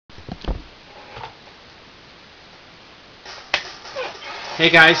Hey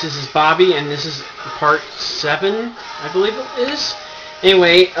guys, this is Bobby, and this is part 7, I believe it is.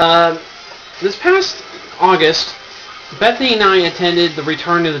 Anyway, this past August, Bethany and I attended the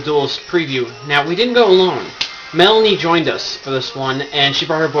Return of the Duelist preview. Now, we didn't go alone. Melanie joined us for this one, and she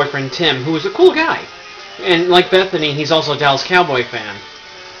brought her boyfriend Tim, who was a cool guy. And like Bethany, he's also a Dallas Cowboy fan.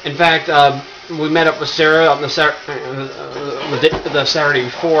 In fact, we met up with Sarah on the Saturday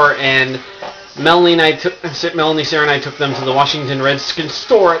before, and Melanie, Sarah, and I took them to the Washington Redskins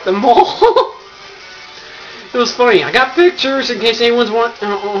store at the mall. It was funny. I got pictures in case anyone wants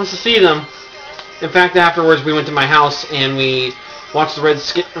to see them. In fact, afterwards we went to my house and we watched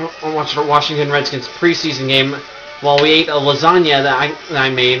the Washington Redskins preseason game while we ate a lasagna that I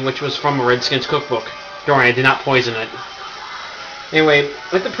made, which was from a Redskins cookbook. Don't worry, I did not poison it. Anyway,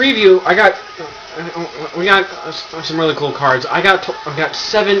 with the preview, we got some really cool cards. I got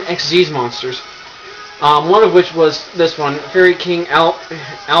 7 XYZ monsters. One of which was this one, Fairy King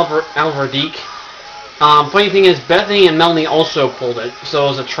Alverdique. Funny thing is, Bethany and Melanie also pulled it, so it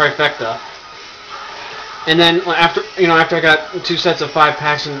was a trifecta. And then after I got 2 sets of 5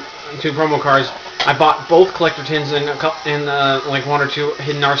 packs and 2 promo cards, I bought both collector tins and like 1 or 2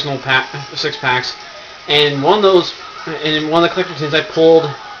 Hidden Arsenal 6 packs. And one of the collector tins, I pulled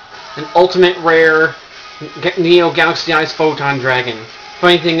an ultimate rare Neo Galaxy Eyes Photon Dragon.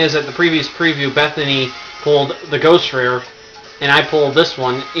 Funny thing is, at the previous preview, Bethany pulled the Ghost Rare, and I pulled this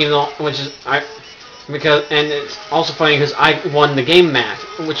one, and it's also funny because I won the game mat,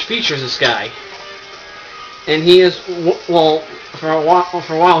 which features this guy, and he is for a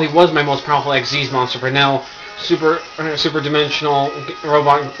while he was my most powerful XYZ monster, but now super dimensional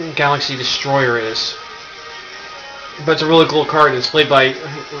robot Galaxy Destroyer is. But it's a really cool card. It's played by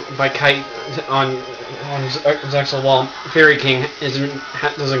Kite on Zexal, while Fairy King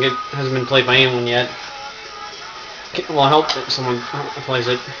hasn't been played by anyone yet. Well, I hope that someone plays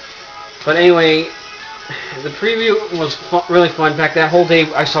it. But anyway, the preview was really fun. In fact, that whole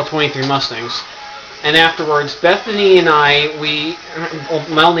day I saw 23 Mustangs. And afterwards, Bethany and I, we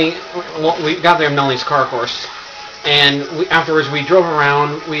got there in Melanie's car, of course. And afterwards we drove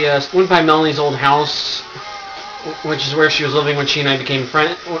around. We went by Melanie's old house, which is where she was living when she and I became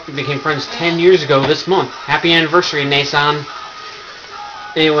friends 10 years ago this month. Happy anniversary, Nason.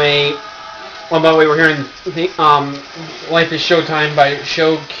 Anyway, by the way, we're hearing Life is Showtime by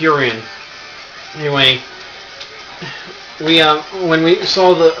Show Curian. Anyway, when we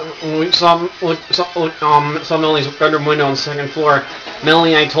saw Melanie's bedroom window on the 2nd floor,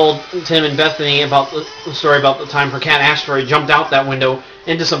 Melanie and I told Tim and Bethany about the story about the time her cat Asteroid jumped out that window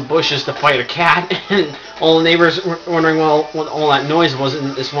into some bushes to fight a cat, and all the neighbors were wondering what all that noise was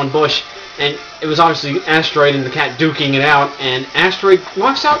in this one bush, and it was obviously Asteroid and the cat duking it out, and Asteroid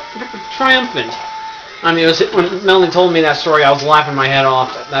walks out triumphant. I mean, when Melanie told me that story, I was laughing my head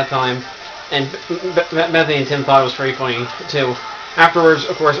off at that time, and Bethany and Tim thought it was pretty funny too. Afterwards,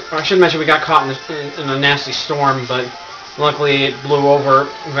 of course, I should mention we got caught in a nasty storm, but luckily it blew over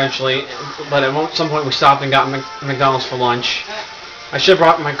eventually. But at some point we stopped and got McDonald's for lunch. I should have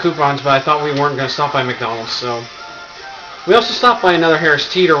brought my coupons, but I thought we weren't going to stop by McDonald's, so. We also stopped by another Harris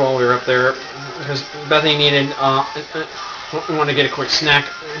Teeter while we were up there, because Bethany wanted to get a quick snack.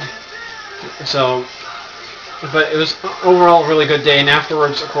 So, but it was overall a really good day, and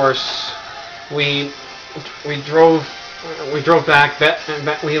afterwards, of course, we drove back.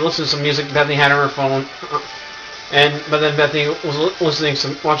 We listened to some music Bethany had on her phone, but then Bethany was watching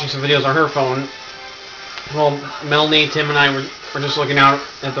some videos on her phone. Well, Melanie, Tim, and I were just looking out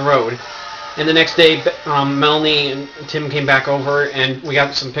at the road. And the next day, Melanie and Tim came back over, and we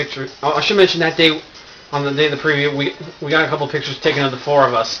got some pictures. Oh, I should mention that day, on the day of the preview, we got a couple pictures taken of the 4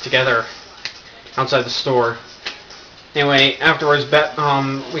 of us together outside the store. Anyway, afterwards,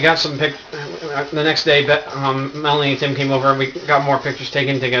 we got some the next day, Melanie and Tim came over, and we got more pictures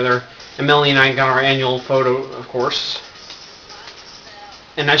taken together. And Melanie and I got our annual photo, of course.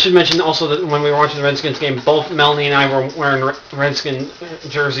 And I should mention also that when we were watching the Redskins game, both Melanie and I were wearing Redskin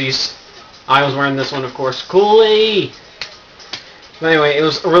jerseys. I was wearing this one, of course. Cooley! But anyway, it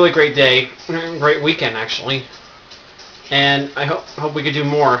was a really great day. Great weekend, actually. And I hope we could do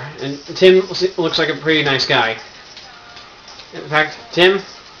more. And Tim looks like a pretty nice guy. In fact, Tim,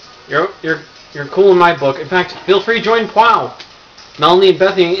 you're cool in my book. In fact, feel free to join PWOW. Melanie and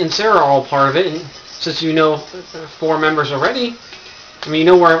Bethany and Sarah are all part of it. And since you know 4 members already, I mean, you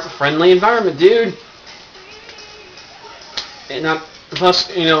know, we're a friendly environment, dude. And plus,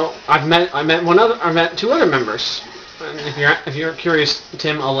 you know, I met 2 other members. And if you're curious,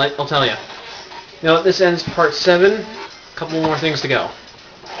 Tim, I'll tell you. Now, this ends part 7. A couple more things to go.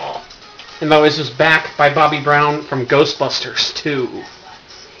 And by the way, this was backed by Bobby Brown from Ghostbusters 2.